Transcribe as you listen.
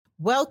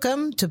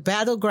Welcome to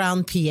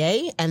Battleground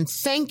PA, and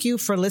thank you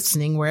for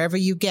listening wherever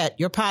you get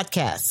your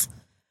podcasts.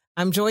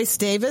 I'm Joyce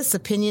Davis,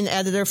 opinion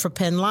editor for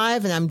Penn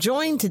Live, and I'm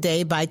joined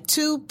today by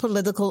two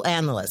political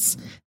analysts,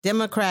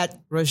 Democrat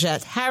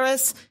Rogette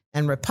Harris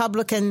and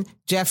Republican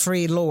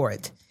Jeffrey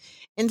Lord.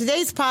 In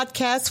today's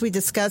podcast, we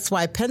discuss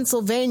why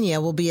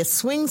Pennsylvania will be a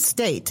swing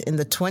state in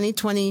the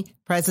 2020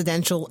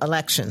 presidential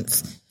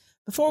elections.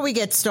 Before we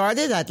get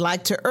started, I'd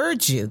like to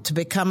urge you to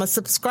become a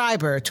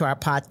subscriber to our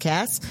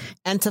podcast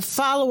and to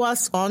follow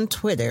us on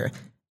Twitter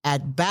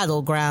at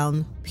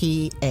Battleground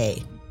PA.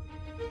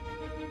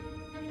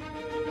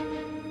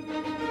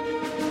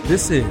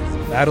 This is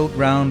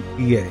Battleground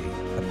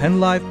PA, a Penn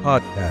Live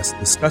podcast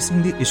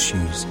discussing the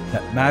issues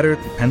that matter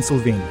to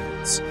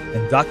Pennsylvanians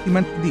and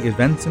documenting the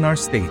events in our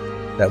state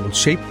that will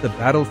shape the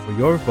battle for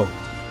your vote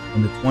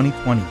in the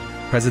 2020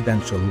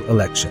 presidential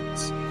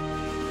elections.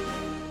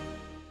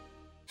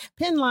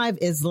 Penn Live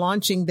is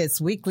launching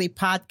this weekly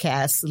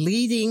podcast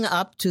leading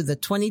up to the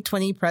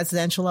 2020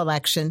 presidential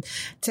election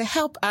to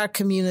help our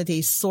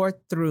community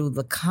sort through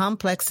the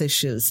complex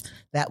issues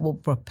that will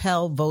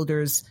propel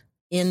voters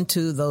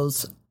into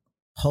those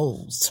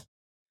polls.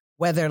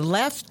 Whether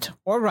left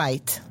or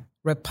right,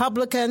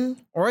 Republican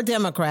or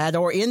Democrat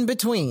or in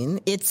between,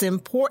 it's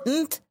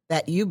important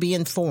that you be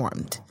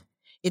informed.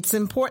 It's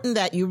important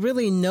that you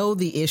really know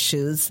the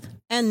issues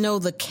and know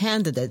the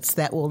candidates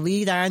that will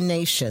lead our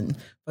nation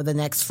for the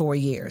next 4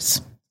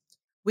 years.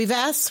 We've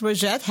asked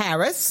Rogette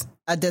Harris,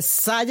 a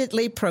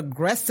decidedly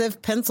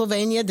progressive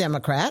Pennsylvania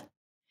Democrat,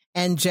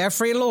 and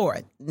Jeffrey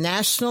Lord,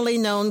 nationally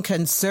known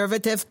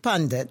conservative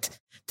pundit,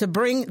 to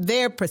bring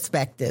their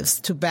perspectives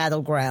to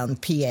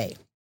Battleground PA.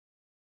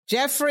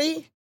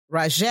 Jeffrey,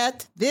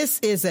 Rogette, this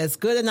is as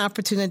good an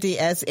opportunity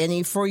as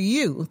any for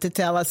you to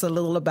tell us a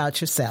little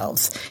about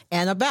yourselves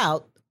and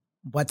about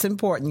what's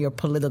important, your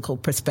political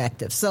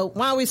perspective. So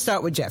why don't we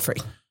start with Jeffrey?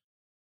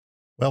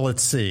 Well,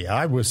 let's see.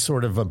 I was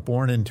sort of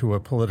born into a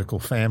political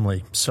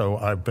family, so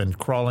I've been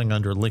crawling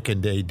under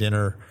Lincoln Day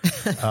dinner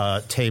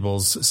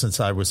tables since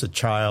I was a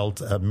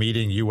child,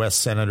 meeting U.S.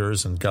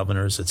 senators and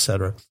governors, et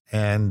cetera,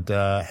 and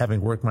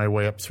having worked my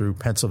way up through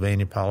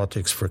Pennsylvania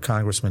politics for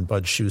Congressman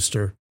Bud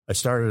Schuster. I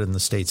started in the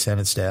state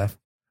Senate staff.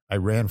 I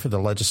ran for the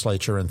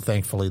legislature and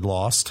thankfully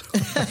lost.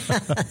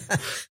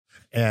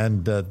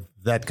 And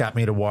that got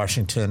me to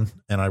Washington,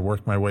 and I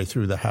worked my way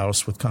through the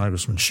House with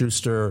Congressman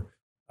Schuster.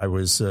 I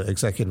was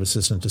executive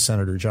assistant to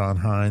Senator John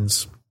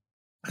Hines,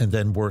 and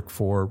then worked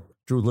for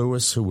Drew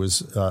Lewis, who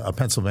was a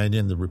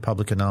Pennsylvanian, the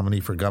Republican nominee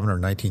for governor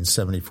in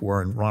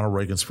 1974, and Ronald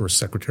Reagan's first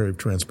Secretary of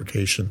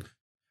Transportation.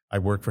 I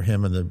worked for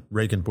him in the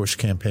Reagan-Bush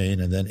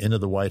campaign, and then into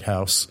the White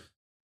House,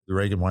 the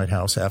Reagan White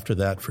House, after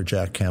that for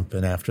Jack Kemp,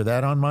 and after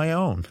that on my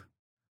own,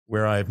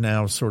 where I've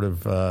now sort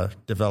of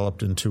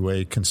developed into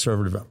a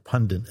conservative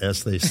pundit,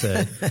 as they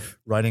say,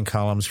 writing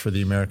columns for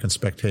the American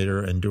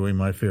Spectator and doing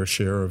my fair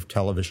share of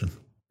television.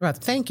 Well,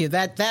 thank you.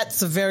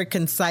 That's a very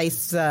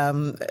concise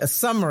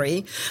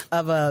summary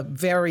of a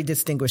very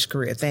distinguished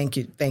career. Thank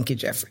you. Thank you,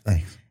 Jeffrey.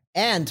 Thanks.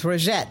 And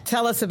Rogette,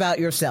 tell us about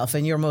yourself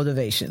and your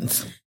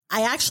motivations.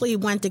 I actually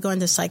went to go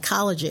into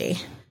psychology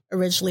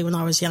originally when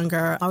I was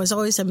younger. I was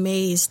always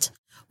amazed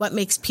what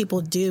makes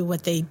people do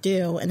what they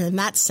do. And in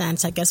that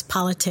sense, I guess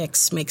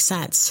politics makes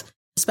sense.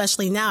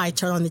 Especially now, I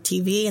turn on the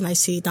TV and I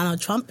see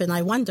Donald Trump and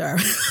I wonder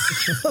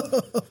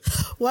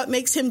what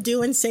makes him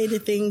do and say the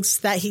things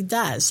that he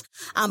does.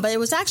 But it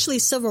was actually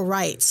civil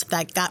rights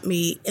that got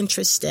me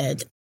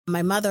interested.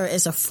 My mother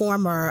is a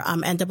former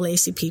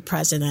NAACP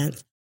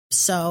president.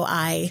 So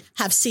I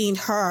have seen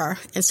her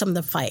in some of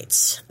the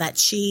fights that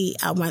she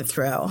went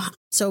through.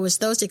 So it was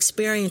those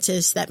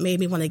experiences that made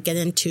me want to get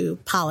into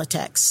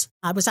politics.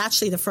 I was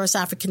actually the first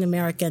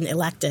African-American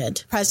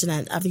elected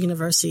president of the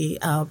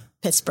University of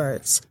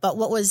Pittsburgh. But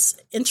what was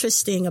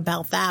interesting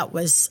about that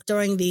was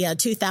during the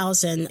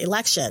 2000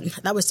 election,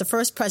 that was the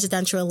first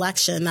presidential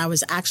election I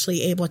was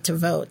actually able to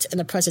vote in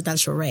a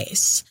presidential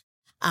race.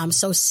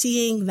 So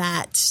seeing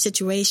that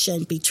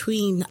situation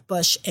between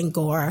Bush and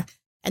Gore,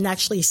 and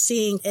actually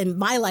seeing in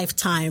my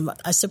lifetime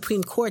a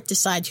Supreme Court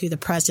decide who the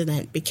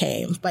president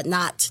became, but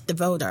not the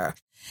voter,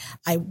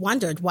 I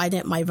wondered, why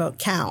didn't my vote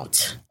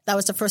count? That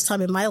was the first time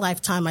in my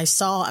lifetime I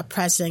saw a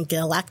president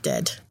get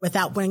elected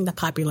without winning the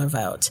popular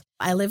vote.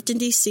 I lived in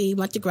D.C.,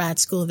 went to grad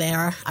school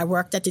there. I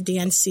worked at the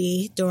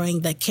DNC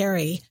during the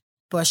Kerry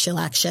Bush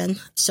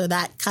election. So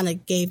that kind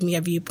of gave me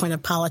a viewpoint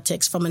of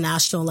politics from a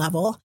national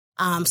level.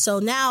 So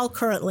now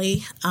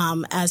currently,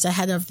 as a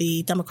head of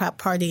the Democrat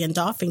Party in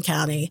Dauphin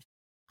County,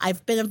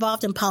 I've been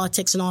involved in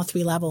politics on all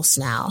three levels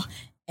now.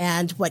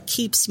 And what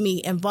keeps me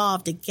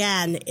involved,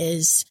 again,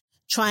 is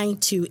trying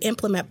to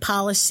implement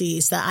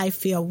policies that I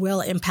feel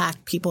will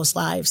impact people's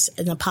lives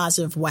in a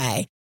positive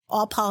way.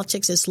 All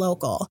politics is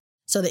local.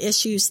 So the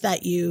issues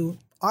that you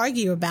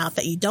argue about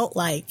that you don't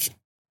like,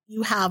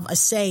 you have a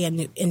say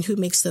in who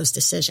makes those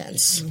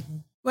decisions. Mm-hmm.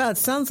 Well, it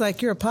sounds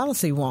like you're a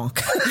policy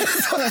wonk.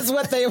 That's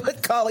what they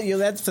would call you.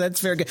 That's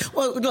very good.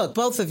 Well, look,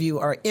 both of you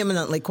are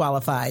eminently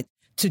qualified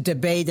to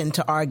debate and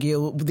to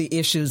argue the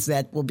issues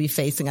that will be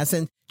facing us.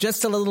 And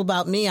just a little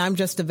about me, I'm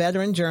just a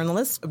veteran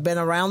journalist. I've been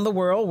around the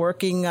world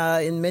working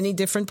in many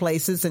different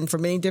places and for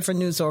many different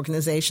news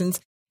organizations.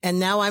 And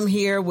now I'm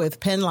here with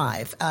Penn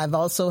Live. I've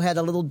also had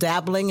a little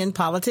dabbling in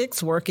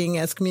politics, working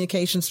as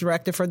communications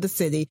director for the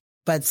city,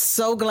 but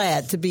so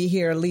glad to be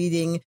here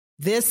leading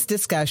this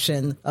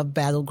discussion of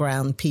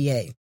Battleground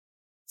PA.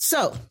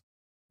 So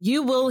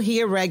you will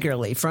hear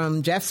regularly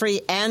from Jeffrey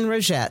and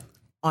Rajette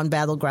on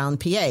Battleground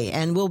PA,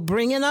 and we'll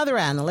bring in other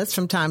analysts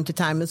from time to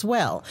time as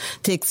well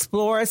to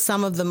explore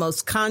some of the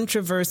most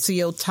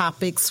controversial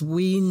topics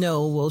we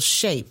know will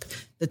shape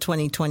the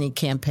 2020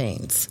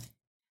 campaigns.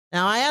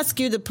 Now, I ask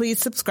you to please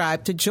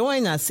subscribe to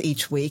join us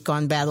each week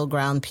on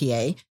Battleground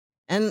PA.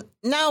 And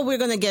now we're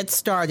going to get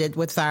started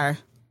with our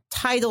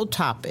title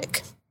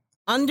topic,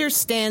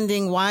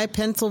 understanding why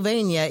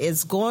Pennsylvania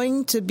is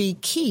going to be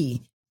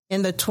key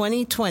in the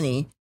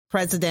 2020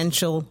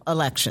 presidential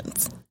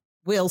elections.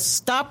 We'll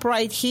stop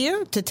right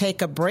here to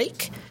take a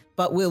break,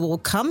 but we will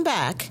come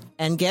back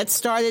and get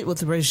started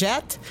with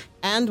Rajette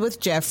and with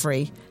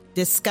Jeffrey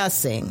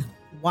discussing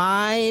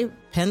why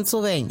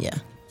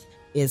Pennsylvania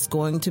is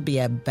going to be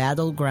a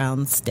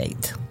battleground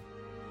state.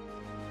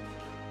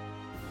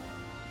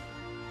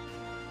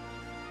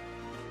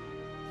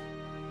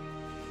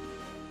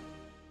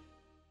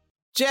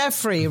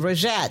 Jeffrey,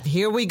 Rajette,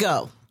 here we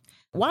go.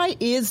 Why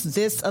is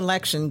this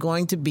election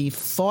going to be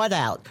fought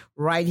out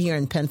right here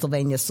in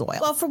Pennsylvania soil?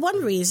 Well, for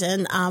one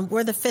reason,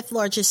 we're the fifth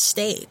largest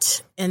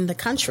state in the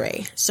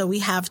country. So we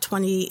have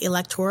 20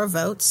 electoral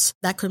votes.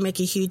 That could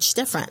make a huge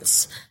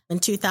difference. In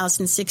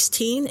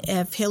 2016,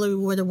 if Hillary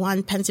would have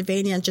won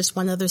Pennsylvania and just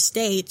one other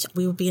state,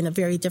 we would be in a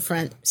very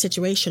different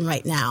situation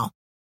right now.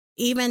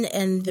 Even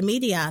in the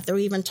media, they're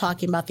even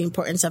talking about the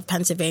importance of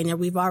Pennsylvania.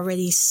 We've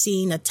already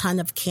seen a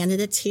ton of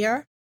candidates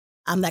here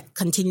that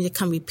continue to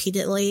come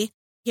repeatedly.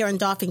 Here in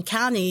Dauphin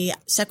County,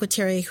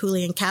 Secretary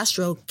Julian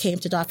Castro came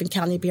to Dauphin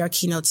County to be our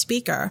keynote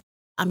speaker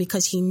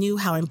because he knew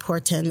how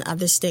important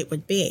this state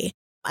would be.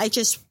 I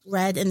just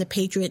read in the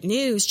Patriot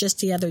News just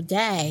the other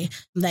day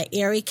that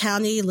Erie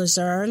County,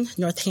 Luzerne,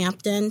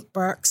 Northampton,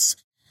 Berks,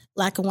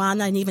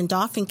 Lackawanna, and even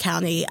Dauphin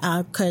County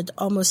could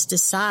almost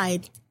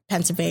decide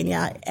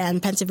Pennsylvania,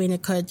 and Pennsylvania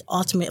could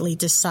ultimately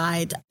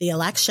decide the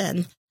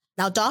election.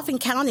 Now, Dauphin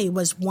County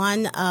was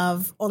one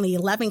of only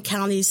 11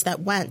 counties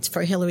that went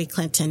for Hillary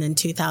Clinton in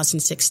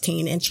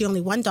 2016, and she only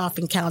won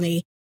Dauphin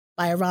County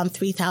by around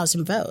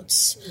 3,000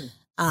 votes.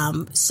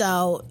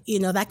 So,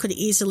 that could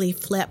easily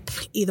flip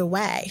either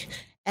way.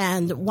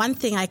 And one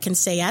thing I can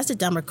say as a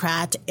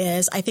Democrat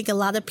is I think a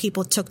lot of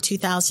people took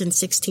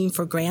 2016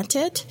 for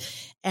granted,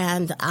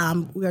 and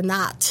we're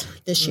not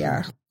this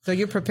year. So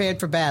you're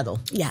prepared for battle?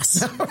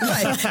 Yes.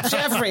 Right.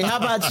 Jeffrey, how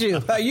about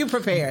you? Are you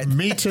prepared?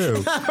 Me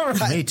too.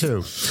 Right. Me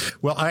too.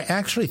 Well, I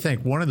actually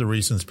think one of the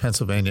reasons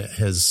Pennsylvania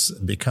has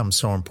become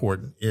so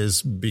important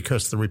is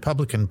because the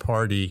Republican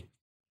Party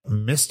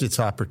missed its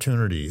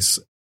opportunities.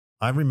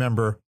 I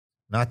remember,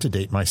 not to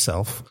date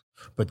myself,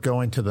 but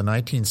going to the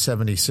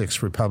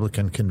 1976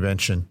 Republican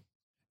Convention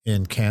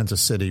in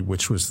Kansas City,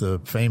 which was the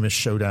famous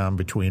showdown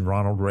between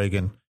Ronald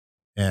Reagan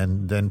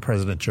and then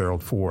President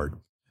Gerald Ford.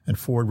 And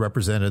Ford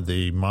represented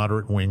the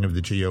moderate wing of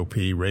the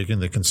GOP, Reagan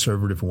the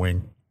conservative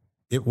wing.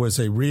 It was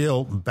a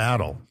real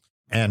battle.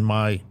 And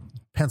my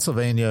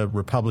Pennsylvania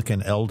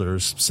Republican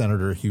elders,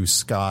 Senator Hugh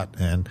Scott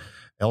and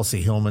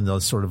Elsie Hillman,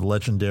 the sort of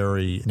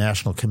legendary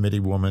National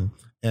Committee woman,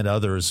 and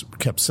others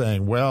kept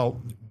saying,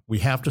 well, we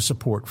have to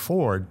support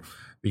Ford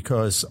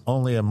because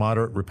only a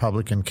moderate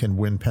Republican can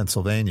win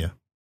Pennsylvania.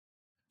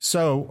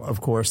 So, of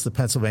course, the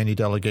Pennsylvania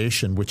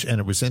delegation, and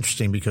it was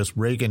interesting because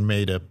Reagan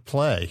made a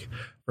play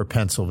for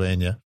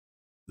Pennsylvania.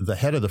 The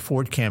head of the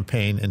Ford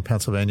campaign in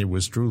Pennsylvania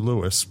was Drew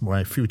Lewis,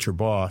 my future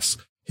boss.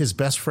 His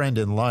best friend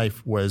in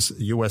life was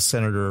U.S.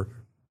 Senator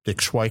Dick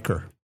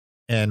Schweiker.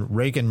 And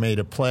Reagan made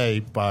a play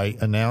by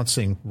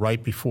announcing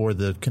right before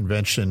the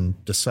convention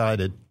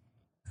decided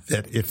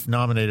that if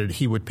nominated,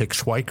 he would pick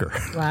Schweiker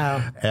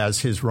as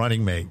his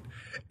running mate.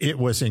 It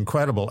was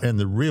incredible. And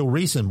the real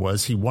reason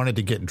was he wanted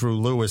to get Drew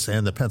Lewis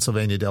and the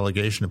Pennsylvania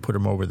delegation to put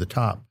him over the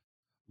top.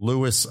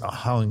 Lewis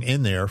hung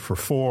in there for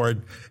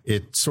Ford.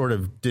 It sort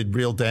of did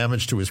real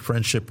damage to his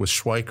friendship with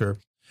Schweiker.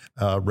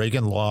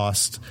 Reagan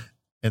lost.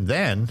 And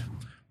then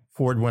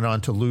Ford went on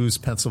to lose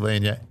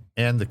Pennsylvania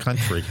and the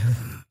country.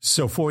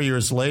 So 4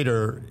 years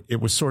later, it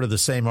was sort of the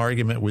same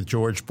argument with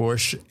George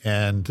Bush,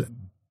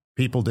 and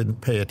people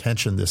didn't pay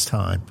attention this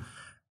time.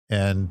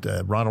 And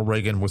Ronald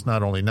Reagan was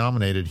not only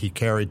nominated, he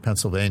carried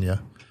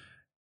Pennsylvania.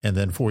 And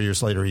then 4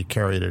 years later, he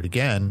carried it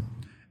again.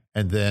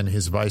 And then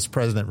his vice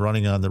president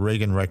running on the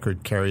Reagan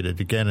record carried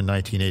it again in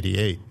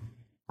 1988.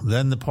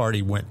 Then the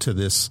party went to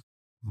this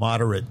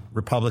moderate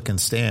Republican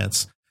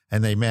stance,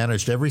 and they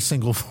managed every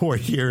single 4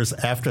 years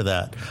after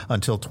that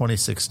until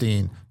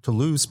 2016 to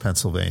lose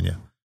Pennsylvania.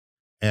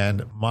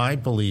 And my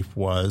belief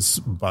was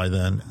by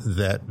then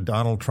that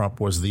Donald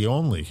Trump was the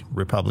only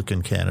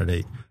Republican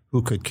candidate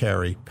who could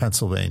carry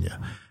Pennsylvania.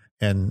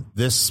 And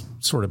this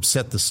sort of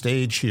set the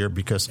stage here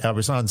because I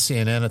was on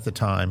CNN at the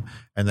time,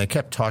 and they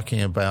kept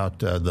talking about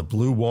the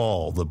blue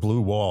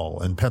wall,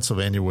 and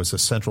Pennsylvania was a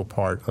central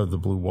part of the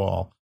blue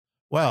wall.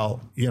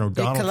 Well, Donald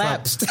Trump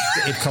collapsed.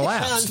 It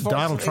collapsed.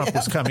 Donald Trump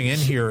was coming in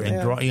here and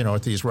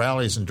at these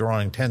rallies and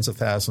drawing tens of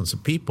thousands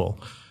of people.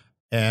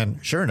 And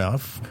sure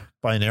enough,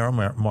 by a narrow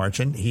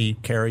margin, he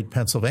carried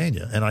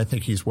Pennsylvania. And I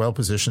think he's well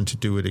positioned to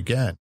do it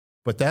again.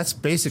 But that's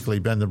basically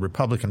been the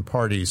Republican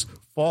Party's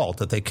fault,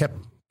 that they kept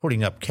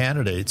putting up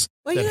candidates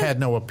that had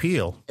no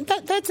appeal.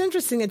 That's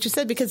interesting that you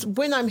said, because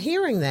when I'm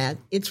hearing that,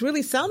 it's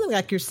really sounding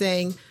like you're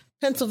saying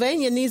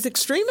Pennsylvania needs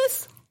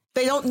extremists.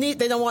 They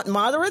don't want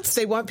moderates.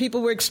 They want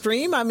people who are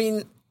extreme. I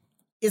mean,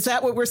 is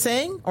that what we're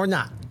saying or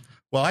not?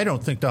 Well, I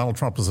don't think Donald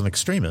Trump is an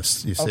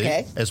extremist, you see.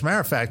 Okay. As a matter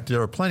of fact,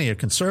 there are plenty of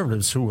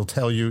conservatives who will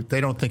tell you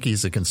they don't think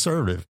he's a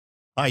conservative.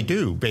 I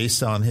do,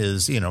 based on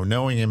his,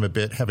 knowing him a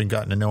bit, having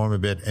gotten to know him a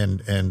bit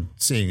and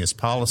seeing his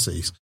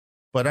policies.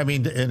 But I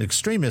mean, an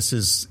extremist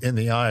is in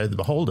the eye of the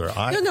beholder.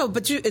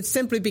 But it's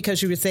simply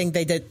because you were saying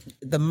they did,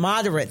 the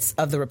moderates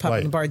of the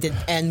Republican Party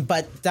did,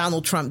 but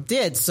Donald Trump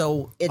did.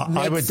 So it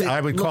makes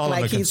I would call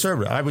him a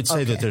conservative. I would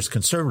say that there's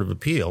conservative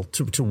appeal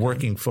to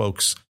working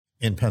folks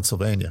in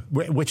Pennsylvania,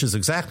 which is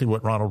exactly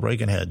what Ronald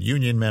Reagan had,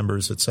 union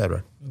members, et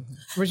cetera.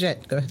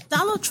 Bridget, go ahead.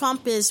 Donald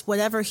Trump is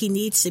whatever he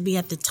needs to be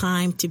at the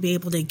time to be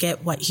able to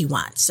get what he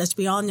wants. As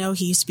we all know,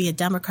 he used to be a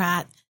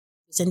Democrat,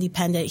 he's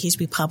independent, he's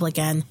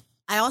Republican.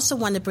 I also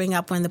want to bring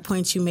up one of the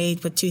points you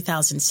made with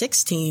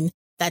 2016,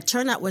 that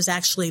turnout was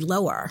actually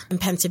lower in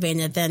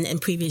Pennsylvania than in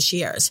previous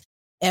years.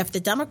 If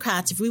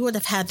we would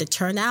have had the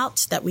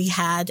turnout that we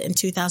had in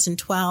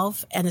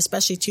 2012 and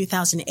especially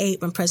 2008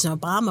 when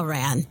President Obama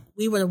ran,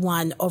 we would have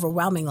won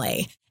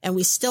overwhelmingly. And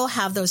we still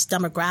have those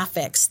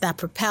demographics that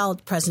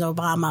propelled President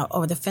Obama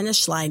over the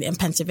finish line in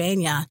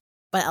Pennsylvania.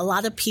 But a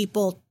lot of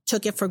people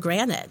took it for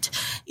granted.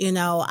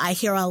 I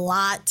hear a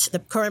lot, the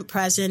current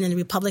president and the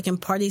Republican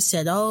Party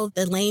said,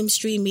 the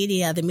lamestream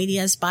media, the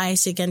media is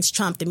biased against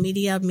Trump, the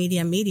media.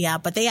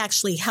 But they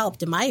actually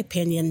helped, in my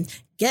opinion,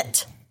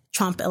 get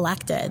Trump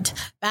elected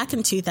back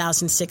in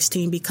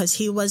 2016 because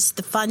he was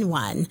the fun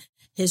one.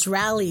 His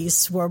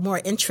rallies were more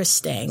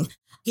interesting.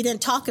 He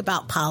didn't talk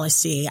about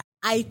policy.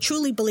 I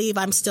truly believe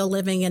I'm still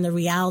living in a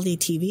reality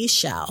TV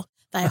show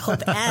that I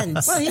hope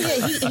ends. Well, he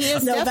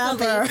is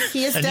November.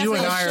 And you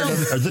and I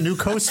are the new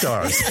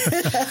co-stars.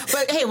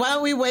 But hey, why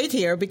don't we wait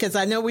here? Because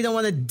I know we don't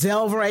want to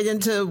delve right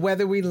into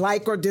whether we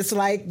like or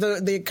dislike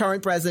the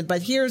current president.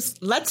 But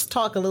let's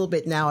talk a little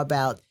bit now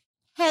about,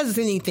 has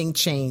anything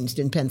changed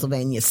in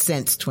Pennsylvania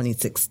since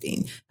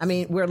 2016? I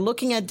mean, we're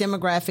looking at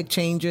demographic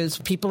changes.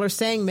 People are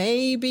saying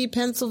maybe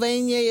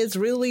Pennsylvania is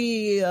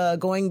really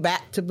going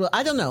back to,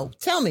 I don't know.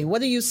 Tell me, what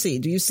do you see?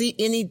 Do you see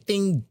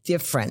anything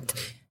different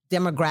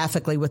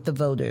demographically with the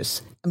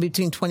voters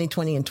between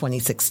 2020 and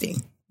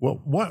 2016?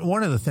 Well,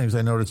 one of the things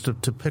I noticed,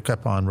 to pick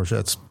up on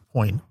Rogette's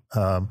point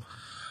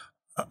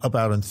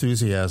about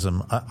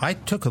enthusiasm, I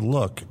took a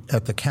look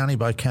at the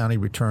county-by-county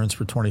returns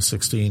for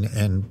 2016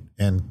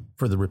 and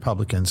for the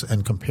Republicans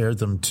and compared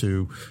them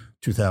to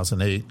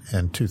 2008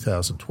 and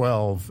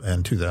 2012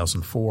 and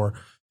 2004.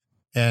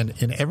 And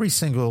in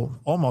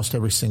almost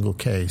every single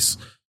case,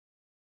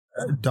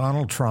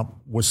 Donald Trump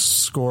was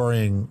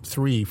scoring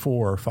 3,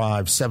 4,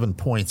 5, 7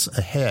 points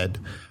ahead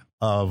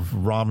of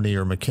Romney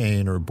or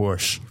McCain or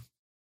Bush.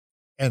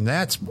 And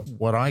that's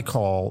what I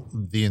call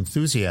the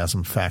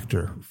enthusiasm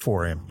factor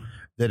for him.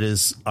 That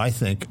is, I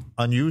think,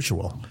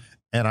 unusual.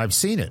 And I've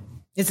seen it.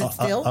 Is it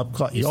still? Up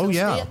close. Oh,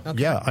 yeah.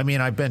 Okay. Yeah. I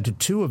mean, I've been to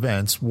 2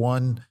 events,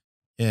 one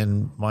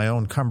in my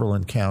own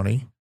Cumberland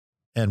County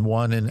and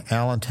one in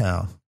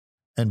Allentown.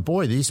 And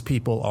boy, these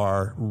people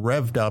are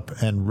revved up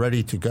and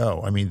ready to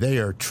go. I mean, they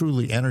are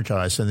truly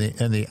energized. And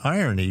the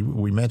irony,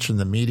 we mentioned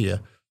the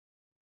media,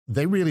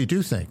 they really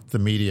do think the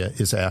media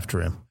is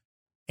after him.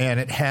 And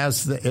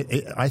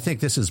I think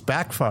this is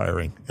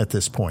backfiring at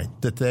this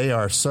point, that they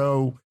are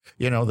so,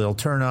 they'll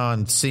turn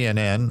on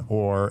CNN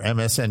or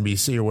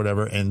MSNBC or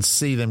whatever and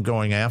see them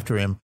going after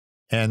him,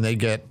 and they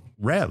get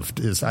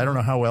revved. I don't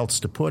know how else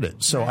to put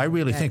it. So I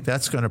really think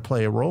that's going to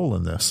play a role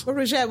in this. Well,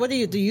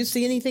 Rajat, do you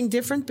see anything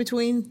different do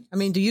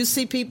you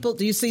see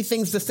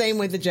things the same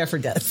way that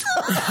Jeffrey does?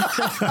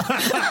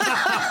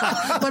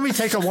 Let me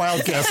take a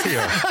wild guess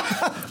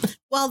here.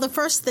 Well, the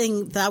first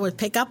thing that I would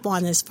pick up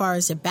on as far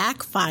as it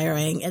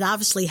backfiring, it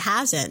obviously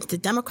hasn't. The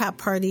Democrat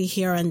Party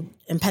here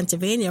in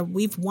Pennsylvania,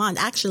 we've won,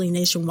 actually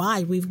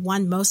nationwide, we've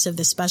won most of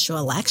the special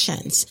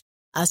elections,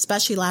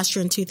 especially last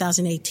year in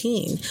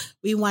 2018.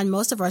 We won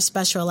most of our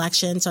special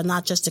elections on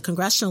not just the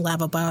congressional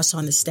level, but also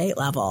on the state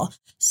level.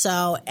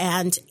 So,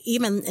 and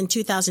even in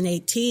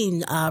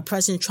 2018,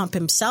 President Trump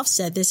himself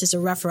said, this is a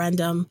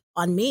referendum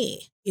on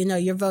me.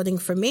 You're voting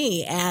for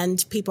me.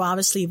 And people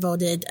obviously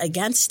voted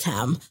against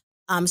him.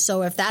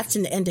 So if that's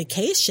an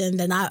indication,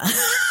 then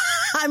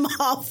I'm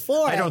all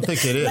for it. I don't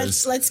think it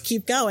is. Let's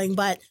keep going.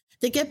 But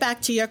to get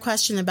back to your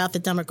question about the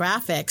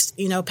demographics,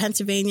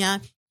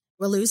 Pennsylvania,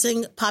 we're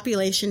losing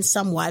population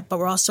somewhat, but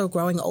we're also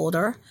growing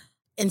older.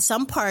 in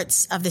some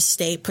parts of the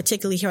state,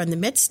 particularly here in the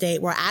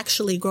mid-state, we're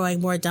actually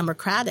growing more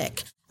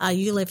Democratic.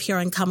 You live here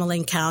in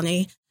Cumberland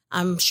County.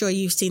 I'm sure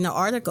you've seen the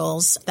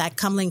articles that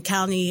Cumberland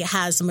County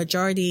has a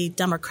majority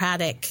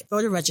Democratic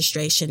voter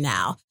registration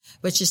now,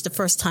 which is the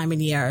first time in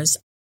years.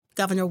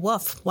 Governor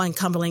Wolf won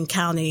Cumberland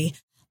County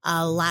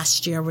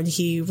last year when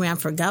he ran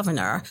for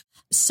governor.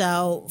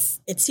 So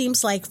it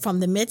seems like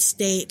from the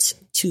mid-state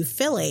to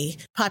Philly,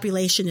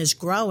 population is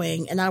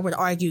growing, and I would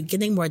argue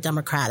getting more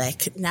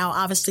Democratic. Now,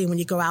 obviously, when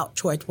you go out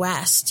toward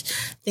West,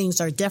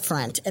 things are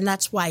different. And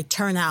that's why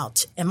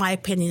turnout, in my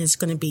opinion, is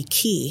going to be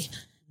key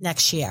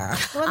next year.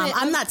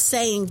 I'm not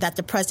saying that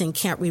the president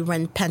can't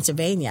rerun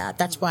Pennsylvania.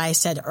 That's why I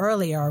said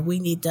earlier, we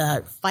need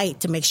to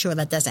fight to make sure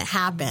that doesn't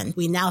happen.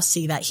 We now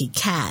see that he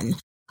can.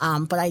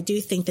 But I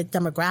do think that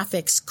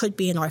demographics could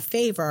be in our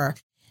favor,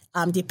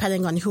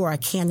 depending on who our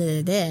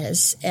candidate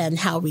is and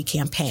how we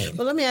campaign.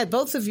 Well, let me add,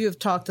 both of you have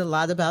talked a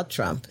lot about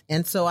Trump.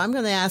 And so I'm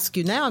going to ask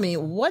you now,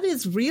 what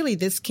is really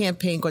this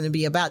campaign going to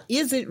be about?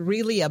 Is it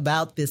really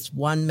about this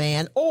one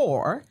man,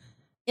 or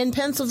in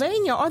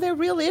Pennsylvania, are there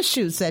real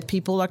issues that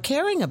people are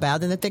caring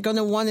about and that they're going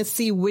to want to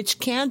see which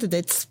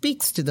candidate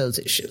speaks to those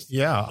issues?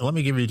 Yeah. Let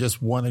me give you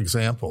just one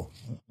example.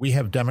 We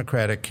have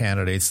Democratic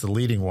candidates, the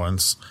leading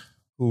ones,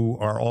 who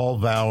are all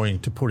vowing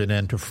to put an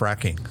end to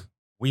fracking.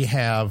 We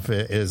have,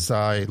 as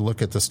I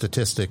look at the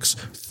statistics,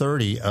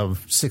 30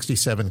 of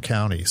 67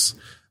 counties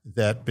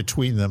that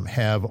between them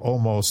have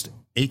almost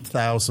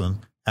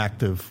 8,000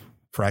 active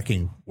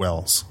fracking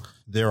wells.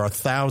 There are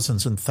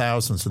thousands and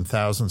thousands and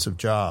thousands of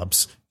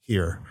jobs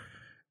here.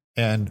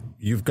 And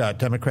you've got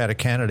Democratic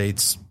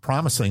candidates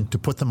promising to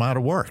put them out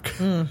of work.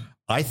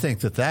 I think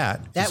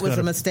that was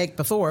a mistake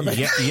before. But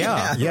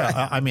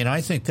yeah. I mean,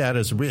 I think that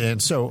is,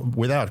 and so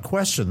without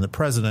question, the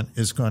president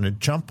is going to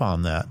jump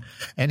on that,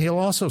 and he'll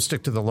also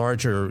stick to the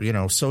larger,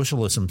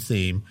 socialism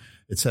theme,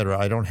 et cetera.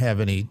 I don't have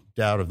any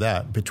doubt of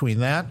that. Between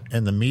that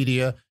and the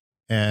media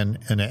and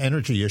an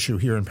energy issue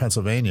here in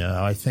Pennsylvania,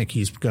 I think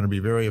he's going to be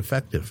very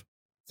effective.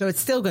 So it's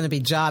still going to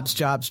be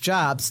jobs.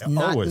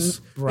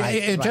 Always.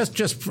 Right.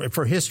 Just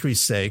for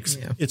history's sakes,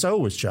 It's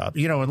always jobs.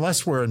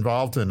 Unless we're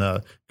involved in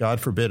God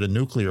forbid, a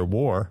nuclear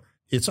war,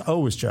 it's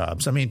always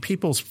jobs. I mean,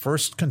 people's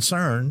first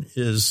concern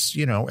is,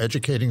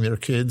 educating their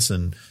kids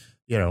and,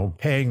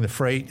 paying the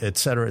freight, et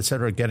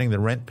cetera, getting the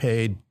rent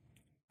paid,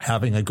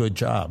 having a good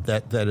job.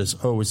 That is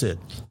always it.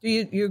 Do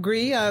you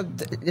agree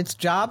it's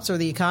jobs or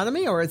the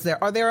economy, or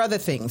are there other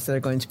things that are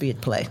going to be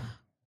at play?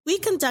 We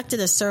conducted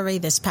a survey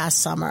this past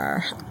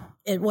summer.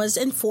 It was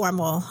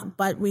informal,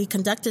 but we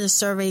conducted a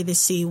survey to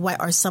see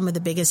what are some of the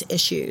biggest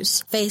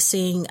issues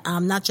facing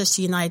not just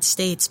the United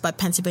States, but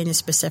Pennsylvania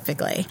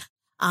specifically.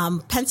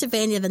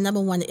 Pennsylvania, the number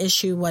one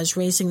issue was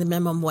raising the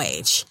minimum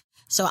wage.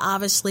 So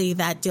obviously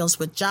that deals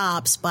with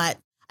jobs, but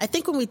I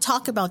think when we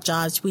talk about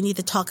jobs, we need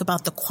to talk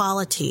about the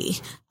quality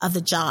of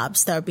the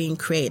jobs that are being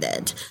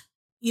created.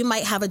 You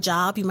might have a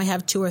job, you might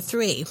have 2 or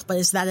 3, but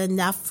is that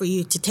enough for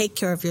you to take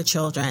care of your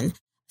children,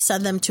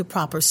 send them to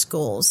proper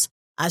schools?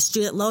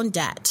 Student loan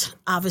debt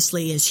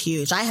obviously is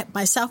huge. I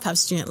myself have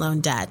student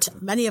loan debt.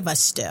 Many of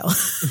us do.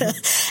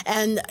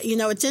 And,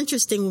 it's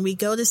interesting when we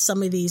go to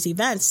some of these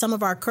events, some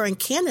of our current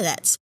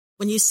candidates,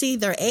 when you see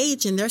their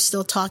age and they're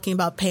still talking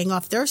about paying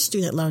off their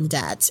student loan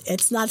debt,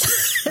 it's not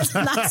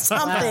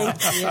something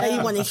that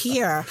you want to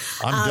hear.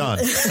 I'm done.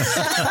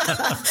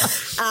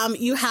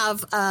 You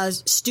have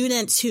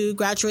students who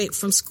graduate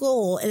from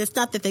school, and it's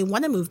not that they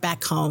want to move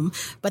back home,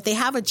 but they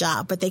have a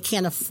job, but they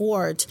can't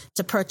afford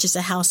to purchase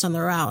a house on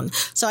their own.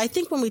 So I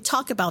think when we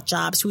talk about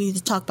jobs, we need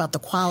to talk about the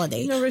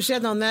quality.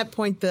 Rashad, on that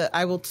point,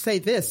 I will say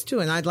this too,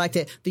 and I'd like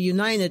to, the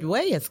United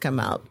Way has come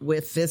out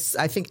with this,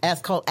 I think,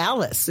 as called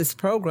ALICE, this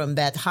program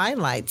that highlights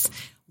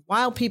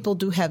while people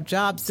do have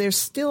jobs, there's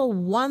still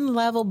one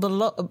level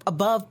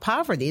above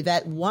poverty.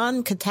 That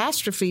one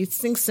catastrophe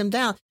sinks them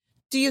down.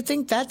 Do you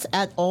think that's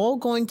at all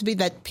going to be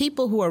that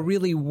people who are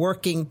really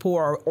working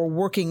poor or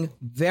working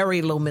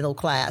very low middle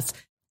class,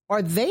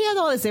 are they at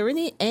all? Is there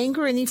any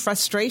anger, any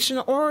frustration,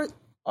 or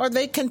are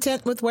they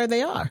content with where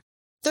they are?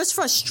 There's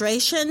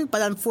frustration,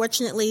 but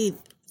unfortunately,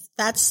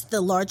 that's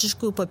the largest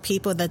group of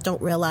people that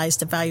don't realize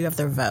the value of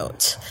their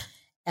vote.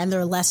 And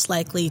they're less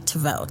likely to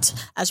vote.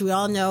 As we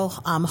all know,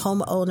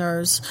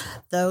 homeowners,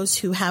 those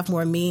who have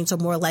more means, are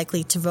more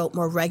likely to vote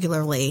more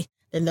regularly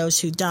than those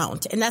who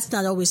don't. And that's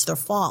not always their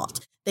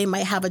fault. They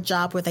might have a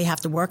job where they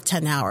have to work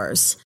 10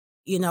 hours.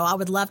 I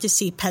would love to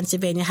see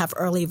Pennsylvania have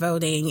early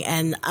voting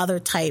and other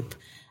type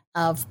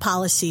of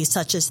policies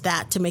such as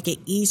that to make it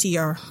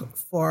easier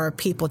for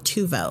people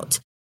to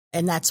vote.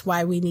 And that's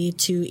why we need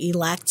to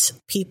elect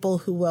people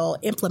who will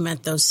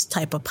implement those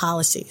type of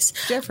policies.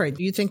 Jeffrey,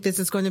 do you think this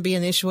is going to be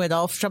an issue at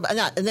all for Trump?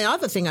 And the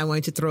other thing I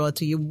wanted to throw out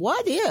to you,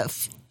 what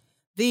if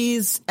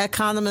these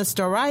economists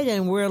are right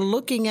and we're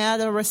looking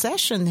at a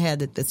recession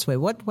headed this way?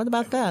 What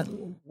about that?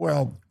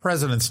 Well,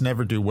 presidents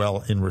never do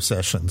well in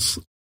recessions.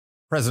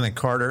 President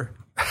Carter,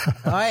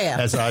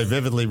 as I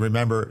vividly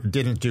remember,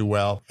 didn't do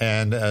well.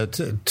 And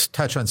to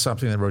touch on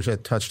something that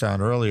Rogette touched on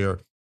earlier,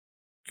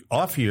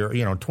 off year,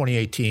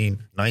 2018,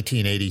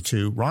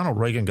 1982, Ronald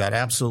Reagan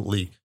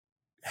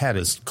had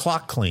his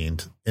clock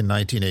cleaned in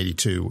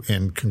 1982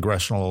 in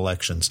congressional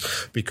elections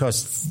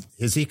because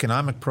his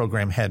economic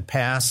program had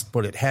passed,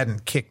 but it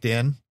hadn't kicked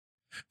in.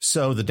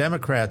 So the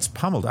Democrats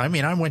pummeled. I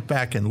mean, I went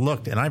back and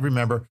looked, and I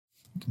remember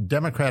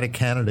Democratic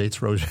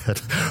candidates,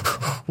 Rosette,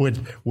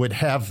 would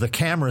have the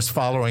cameras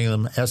following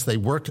them as they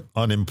worked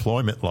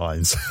unemployment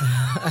lines.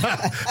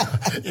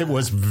 It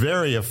was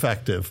very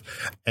effective,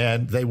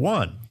 and they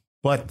won.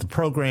 But the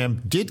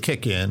program did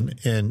kick in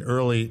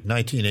early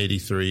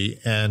 1983,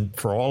 and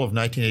for all of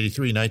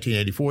 1983,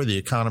 1984, the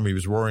economy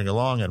was roaring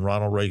along, and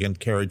Ronald Reagan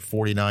carried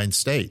 49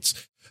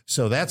 states.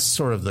 So that's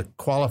sort of the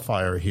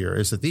qualifier here,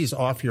 is that these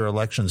off-year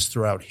elections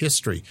throughout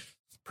history,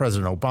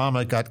 President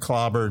Obama got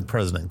clobbered,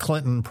 President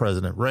Clinton,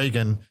 President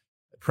Reagan,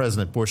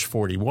 President Bush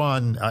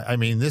 41. I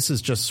mean, this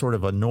is just sort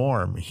of a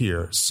norm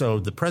here. So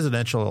the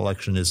presidential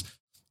election is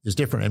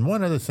different. And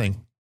one other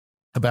thing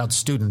about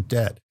student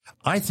debt,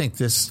 I think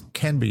this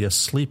can be a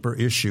sleeper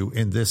issue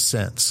in this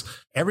sense.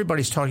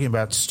 Everybody's talking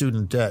about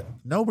student debt.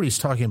 Nobody's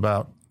talking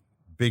about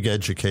big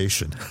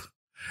education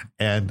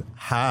and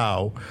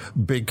how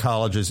big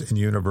colleges and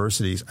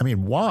universities. I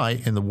mean,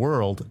 why in the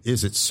world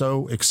is it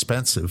so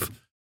expensive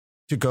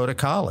to go to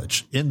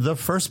college in the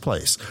first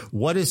place?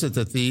 What is it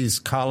that these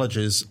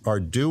colleges are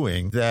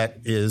doing that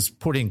is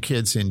putting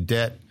kids in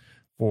debt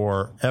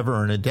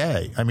forever and a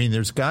day? I mean,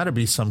 there's got to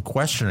be some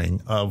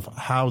questioning of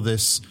how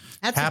this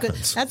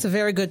happens. That's a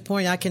very good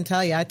point. I can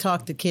tell you, I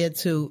talked to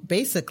kids who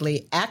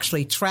basically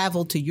actually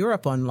traveled to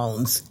Europe on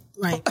loans.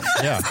 Right.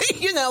 Yeah.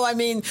 I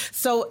mean,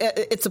 so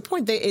it's a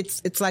point that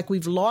it's like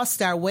we've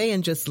lost our way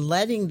in just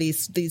letting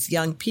these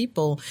young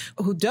people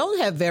who don't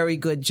have very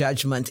good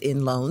judgment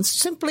in loans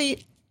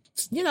simply,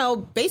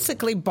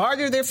 basically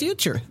barter their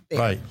future.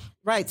 Right.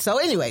 Right. So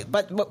anyway,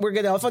 but we're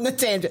getting off on the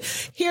tangent.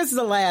 Here's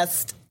the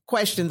last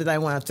question that I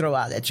want to throw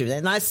out at you.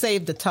 And I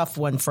saved the tough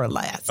one for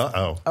last.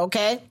 Uh-oh.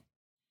 Okay.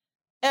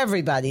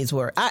 Everybody's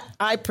worried.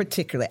 I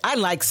particularly, I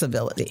like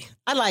civility.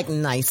 I like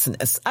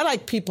niceness. I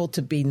like people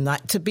to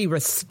be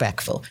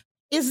respectful.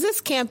 Is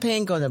this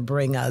campaign going to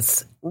bring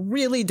us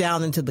really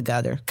down into the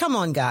gutter? Come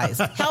on, guys.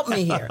 Help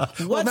me here.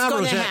 What's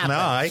going to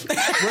happen?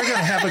 We're going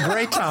to have a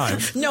great time.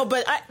 No,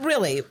 but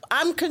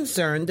I'm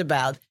concerned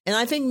about, and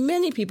I think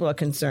many people are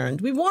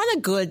concerned. We want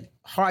a good,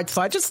 hard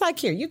fight, just like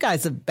here. You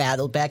guys have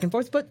battled back and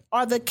forth, but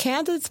are the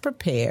candidates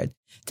prepared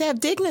to have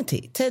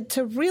dignity,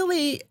 to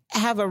really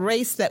have a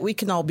race that we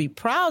can all be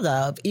proud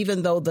of,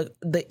 even though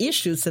the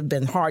issues have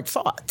been hard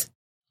fought?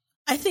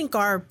 I think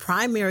our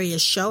primary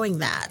is showing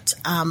that.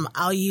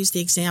 I'll use the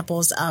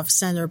examples of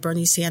Senator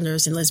Bernie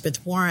Sanders and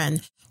Elizabeth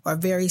Warren, who are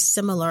very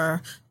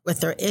similar with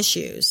their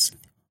issues.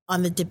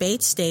 On the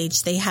debate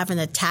stage, they haven't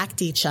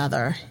attacked each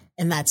other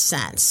in that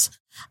sense.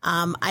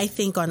 I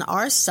think on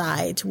our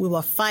side, we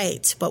will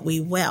fight, but we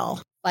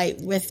will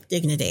fight with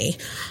dignity.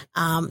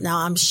 Now,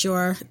 I'm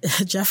sure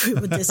Jeffrey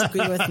would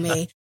disagree with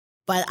me,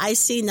 but I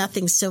see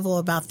nothing civil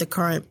about the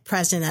current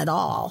president at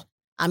all.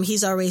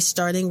 He's already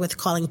starting with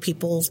calling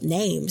people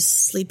names,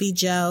 Sleepy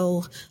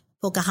Joe,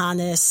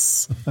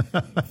 Pocahontas.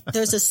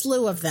 There's a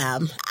slew of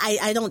them.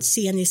 I don't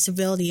see any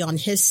civility on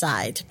his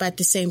side. But at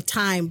the same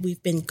time,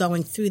 we've been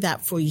going through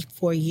that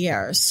for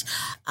years.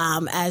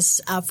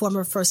 As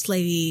former First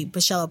Lady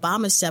Michelle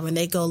Obama said, when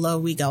they go low,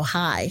 we go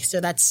high.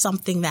 So that's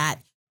something that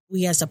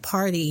we as a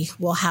party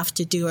will have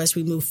to do as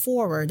we move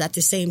forward. At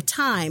the same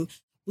time,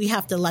 we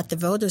have to let the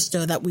voters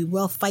know that we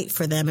will fight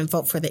for them and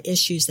vote for the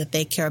issues that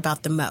they care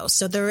about the most.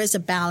 So there is a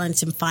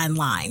balance and fine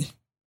line.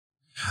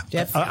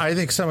 Jeff? I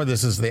think some of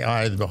this is the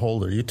eye of the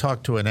beholder. You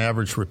talk to an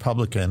average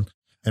Republican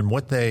and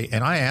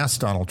and I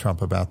asked Donald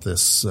Trump about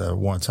this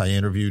once. I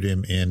interviewed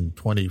him in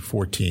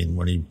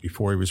 2014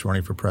 before he was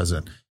running for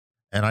president.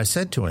 And I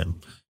said to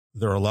him,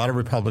 there are a lot of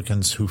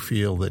Republicans who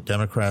feel that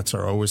Democrats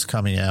are always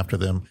coming after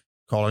them,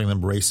 calling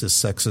them racist,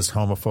 sexist,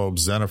 homophobes,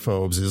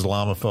 xenophobes,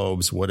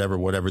 Islamophobes,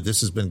 whatever.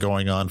 This has been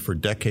going on for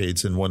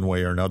decades in one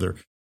way or another.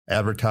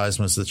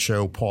 Advertisements that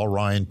show Paul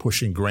Ryan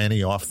pushing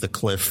Granny off the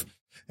cliff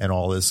and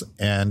all this.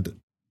 And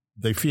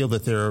they feel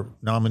that their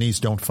nominees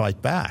don't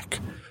fight back.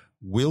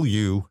 Will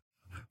you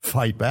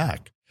fight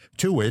back?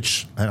 To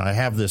which, and I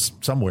have this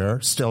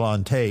somewhere still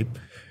on tape,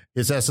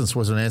 his essence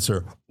was an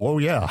answer, oh,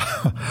 yeah,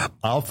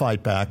 I'll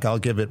fight back. I'll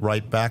give it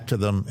right back to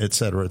them, et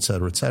cetera, et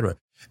cetera, et cetera.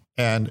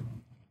 And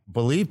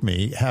believe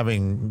me,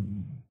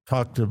 having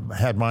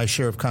had my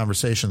share of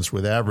conversations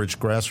with average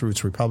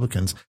grassroots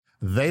Republicans,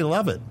 they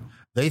love it.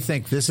 They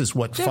think this is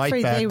what Jeffrey,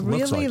 fight back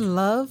looks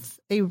like.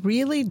 They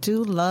really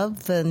do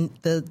love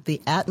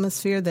the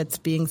atmosphere that's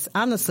being,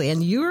 honestly,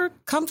 and you're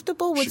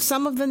comfortable with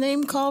some of the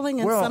name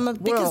calling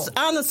and because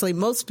honestly,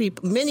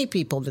 many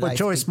people that I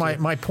Joyce,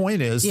 my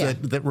point is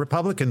that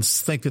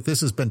Republicans think that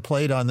this has been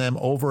played on them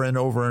over and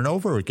over and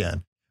over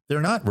again. They're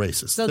not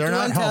racist. So they're do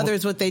not unto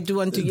others what they do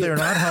unto you. They're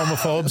not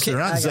homophobes. Okay, they're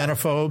not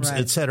xenophobes, right,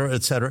 et cetera,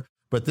 et cetera.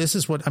 But this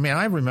is what,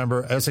 I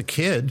remember as a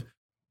kid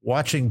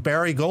watching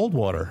Barry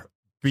Goldwater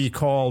be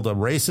called a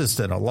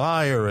racist and a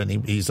liar,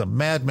 and he's a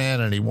madman,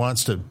 and he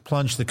wants to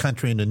plunge the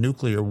country into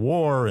nuclear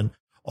war and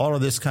all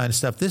of this kind of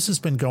stuff. This has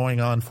been going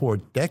on for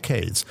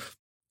decades.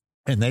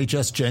 And they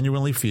just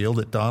genuinely feel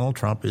that Donald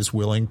Trump is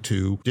willing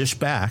to dish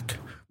back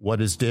what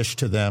is dished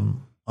to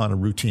them on a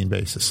routine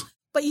basis.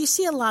 But you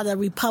see a lot of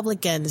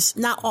Republicans,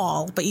 not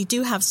all, but you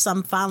do have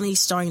some finally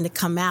starting to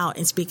come out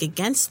and speak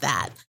against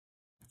that.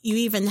 You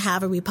even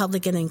have a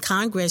Republican in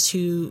Congress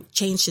who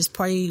changed his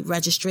party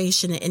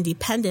registration to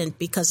independent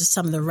because of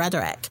some of the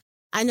rhetoric.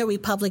 I know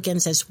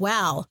Republicans as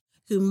well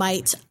who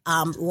might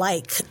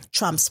like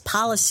Trump's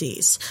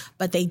policies,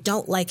 but they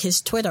don't like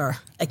his Twitter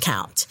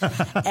account.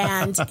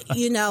 And,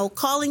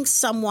 calling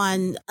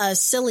someone a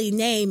silly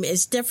name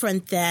is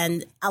different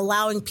than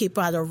allowing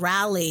people at a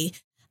rally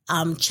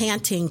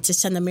chanting to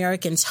send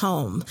Americans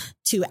home,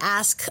 to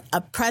ask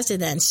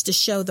presidents to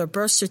show their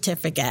birth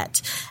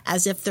certificate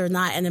as if they're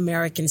not an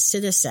American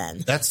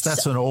citizen.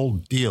 That's an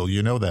old deal.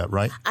 You know that,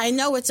 right? I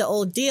know it's an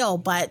old deal,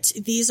 but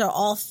these are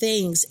all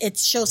things. It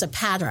shows a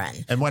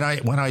pattern. And when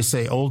I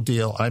say old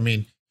deal, I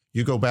mean,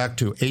 you go back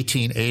to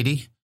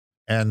 1880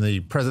 and the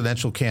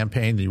presidential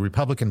campaign, the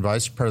Republican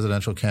vice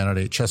presidential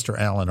candidate, Chester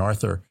Alan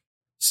Arthur,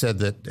 said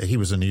that he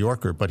was a New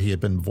Yorker, but he had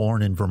been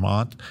born in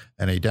Vermont,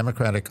 and a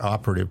Democratic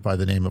operative by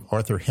the name of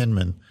Arthur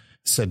Hinman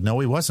said, no,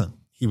 he wasn't.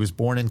 He was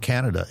born in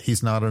Canada.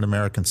 He's not an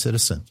American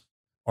citizen.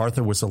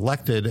 Arthur was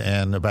elected,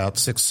 and about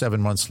 6-7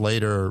 months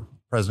later,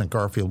 President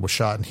Garfield was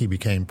shot and he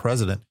became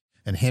president.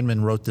 And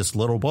Hinman wrote this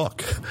little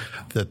book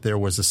that there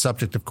was a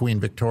subject of Queen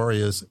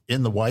Victoria's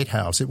in the White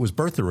House. It was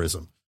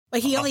birtherism. But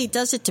he only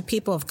does it to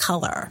people of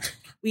color.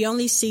 We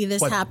only see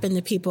this happen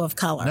to people of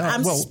color.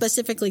 I'm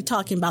specifically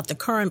talking about the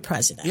current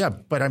president. Yeah,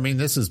 but I mean,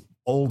 this is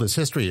old as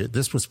history.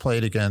 This was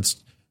played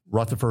against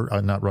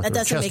That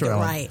doesn't make it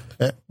right.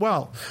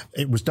 Well,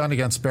 it was done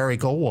against Barry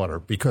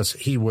Goldwater because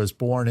he was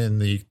born in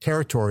the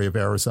territory of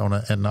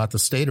Arizona and not the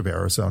state of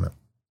Arizona.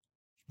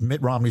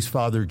 Mitt Romney's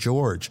father,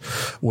 George,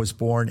 was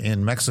born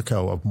in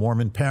Mexico of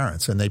Mormon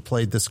parents, and they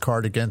played this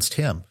card against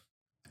him.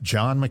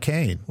 John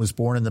McCain was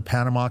born in the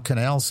Panama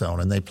Canal Zone,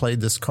 and they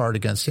played this card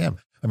against him.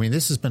 I mean,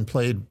 this has been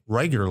played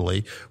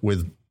regularly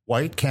with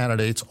white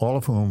candidates, all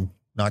of whom,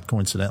 not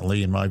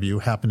coincidentally, in my view,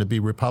 happen to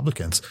be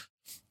Republicans.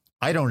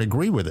 I don't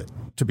agree with it,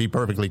 to be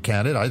perfectly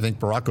candid. I think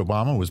Barack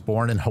Obama was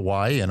born in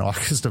Hawaii in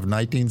August of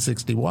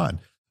 1961.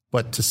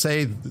 But to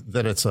say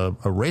that it's a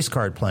race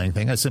card playing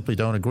thing, I simply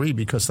don't agree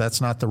because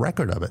that's not the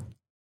record of it.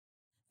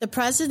 The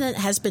president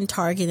has been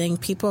targeting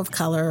people of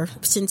color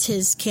since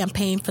his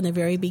campaign from the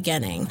very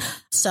beginning.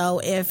 So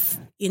if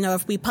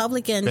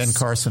Republicans... Ben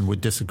Carson would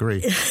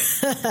disagree.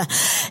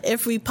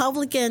 If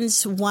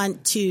Republicans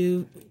want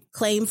to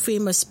claim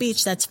freedom of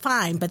speech, that's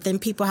fine. But then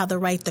people have the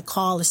right to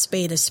call a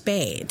spade a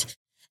spade.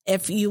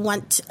 If you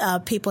want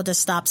people to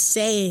stop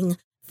saying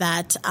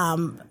that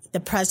the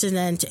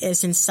president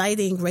is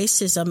inciting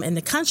racism in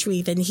the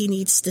country, then he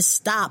needs to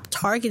stop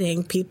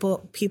targeting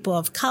people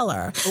of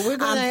color. Well, we're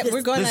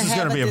going to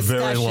have a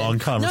very long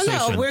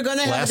conversation. No, we're going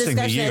to have a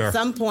discussion at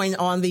some point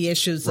on the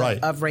issues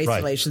of race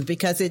relations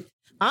because it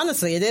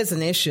is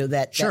an issue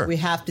that we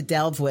have to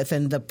delve with,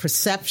 and the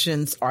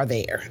perceptions are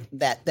there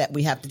that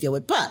we have to deal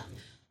with. But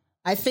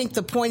I think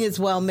the point is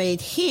well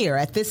made here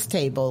at this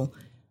table.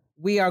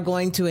 We are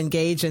going to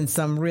engage in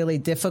some really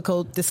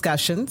difficult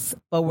discussions,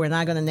 but we're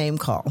not going to name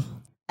call.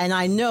 And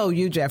I know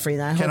you, Jeffrey,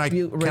 and I hope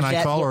you reject. Can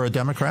I call her a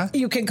Democrat?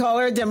 You can call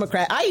her a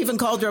Democrat. I even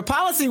called her a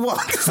policy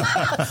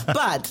wonk.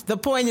 But the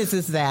point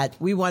is that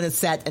we want to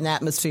set an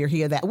atmosphere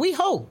here that we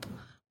hope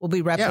will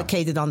be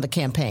replicated on the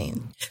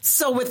campaign.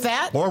 So with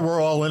that... Or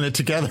we're all in it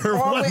together. We're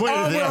all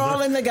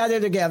in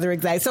together,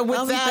 exactly. So with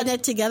we've been in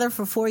it together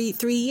for 3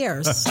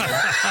 years.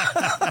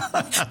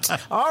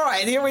 All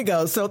right, here we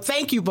go. So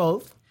thank you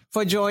both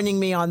for joining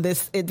me on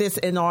this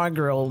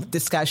inaugural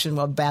discussion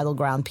of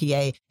Battleground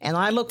PA. And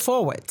I look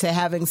forward to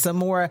having some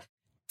more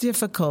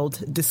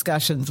difficult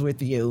discussions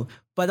with you,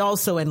 but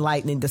also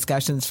enlightening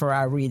discussions for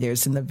our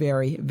readers in the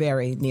very,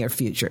 very near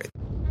future.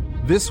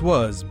 This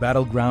was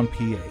Battleground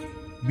PA.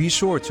 Be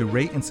sure to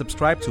rate and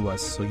subscribe to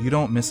us so you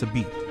don't miss a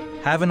beat.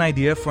 Have an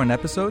idea for an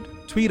episode?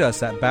 Tweet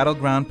us at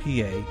Battleground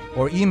PA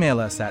or email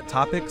us at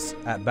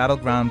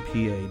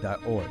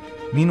topics@battlegroundpa.org.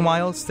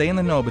 Meanwhile, stay in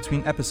the know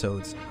between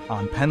episodes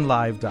on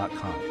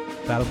PennLive.com.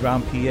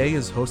 Battleground PA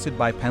is hosted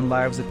by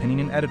PennLive's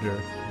opinion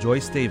editor,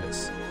 Joyce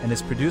Davis, and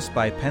is produced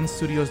by Penn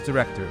Studios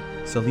director,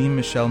 Salim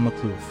Michel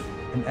Maklouf,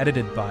 and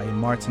edited by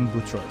Martin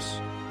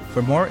Boutros.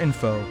 For more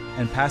info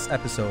and past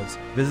episodes,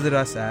 visit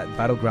us at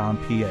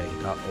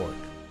battlegroundpa.org.